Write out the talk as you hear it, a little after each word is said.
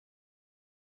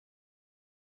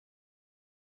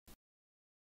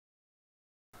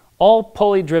All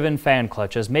pulley-driven fan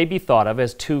clutches may be thought of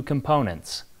as two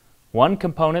components. One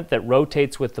component that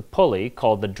rotates with the pulley,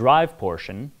 called the drive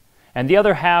portion, and the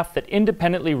other half that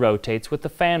independently rotates with the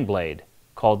fan blade,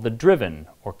 called the driven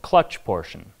or clutch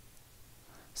portion.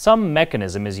 Some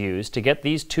mechanism is used to get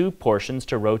these two portions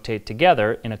to rotate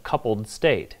together in a coupled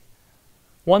state.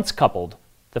 Once coupled,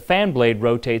 the fan blade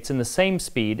rotates in the same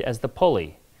speed as the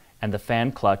pulley, and the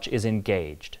fan clutch is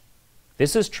engaged.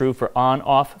 This is true for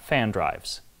on-off fan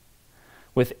drives.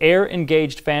 With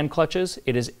air-engaged fan clutches,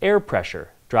 it is air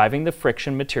pressure driving the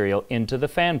friction material into the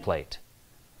fan plate.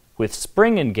 With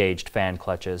spring-engaged fan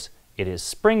clutches, it is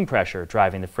spring pressure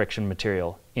driving the friction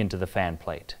material into the fan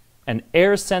plate. An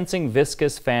air-sensing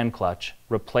viscous fan clutch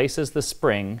replaces the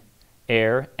spring,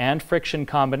 air, and friction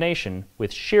combination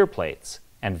with shear plates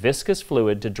and viscous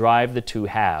fluid to drive the two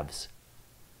halves.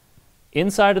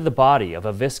 Inside of the body of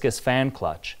a viscous fan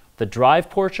clutch, the drive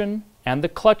portion and the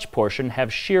clutch portion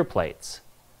have shear plates.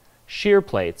 Shear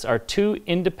plates are two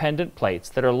independent plates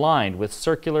that are lined with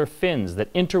circular fins that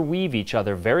interweave each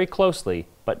other very closely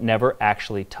but never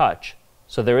actually touch,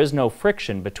 so there is no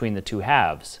friction between the two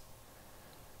halves.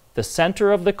 The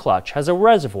center of the clutch has a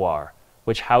reservoir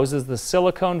which houses the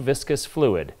silicone viscous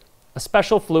fluid, a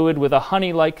special fluid with a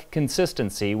honey-like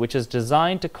consistency which is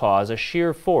designed to cause a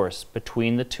shear force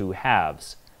between the two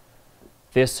halves.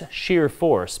 This shear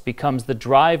force becomes the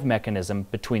drive mechanism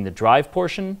between the drive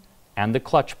portion and the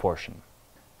clutch portion.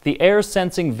 The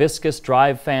air-sensing viscous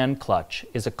drive fan clutch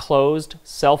is a closed,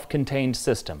 self-contained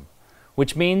system,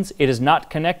 which means it is not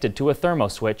connected to a thermo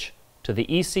switch, to the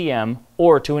ECM,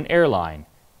 or to an airline.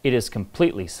 It is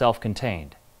completely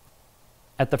self-contained.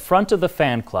 At the front of the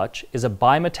fan clutch is a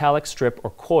bimetallic strip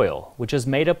or coil, which is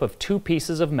made up of two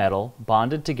pieces of metal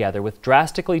bonded together with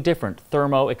drastically different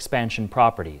thermo-expansion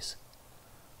properties.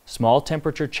 Small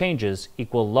temperature changes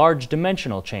equal large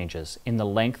dimensional changes in the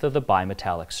length of the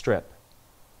bimetallic strip.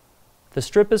 The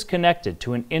strip is connected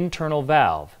to an internal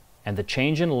valve, and the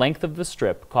change in length of the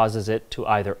strip causes it to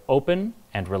either open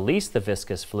and release the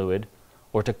viscous fluid,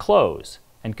 or to close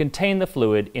and contain the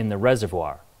fluid in the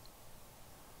reservoir.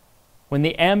 When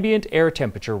the ambient air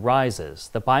temperature rises,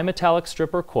 the bimetallic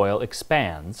strip or coil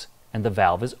expands and the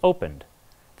valve is opened.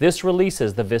 This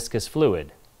releases the viscous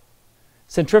fluid.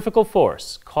 Centrifugal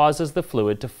force causes the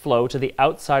fluid to flow to the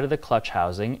outside of the clutch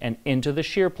housing and into the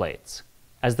shear plates.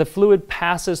 As the fluid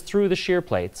passes through the shear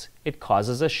plates, it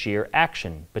causes a shear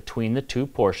action between the two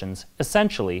portions,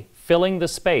 essentially filling the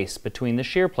space between the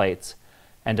shear plates,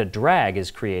 and a drag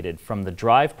is created from the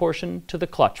drive portion to the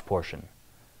clutch portion.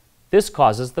 This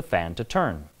causes the fan to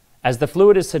turn. As the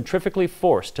fluid is centrifugally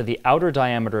forced to the outer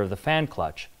diameter of the fan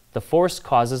clutch, the force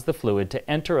causes the fluid to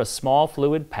enter a small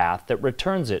fluid path that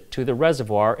returns it to the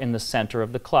reservoir in the center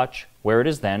of the clutch, where it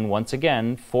is then once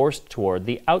again forced toward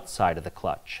the outside of the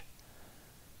clutch.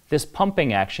 This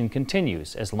pumping action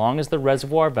continues as long as the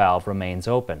reservoir valve remains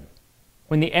open.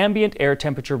 When the ambient air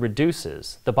temperature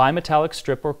reduces, the bimetallic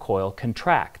strip or coil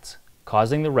contracts,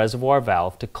 causing the reservoir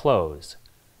valve to close.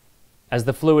 As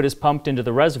the fluid is pumped into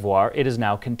the reservoir, it is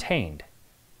now contained.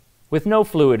 With no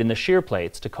fluid in the shear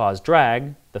plates to cause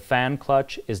drag, the fan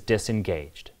clutch is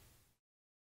disengaged.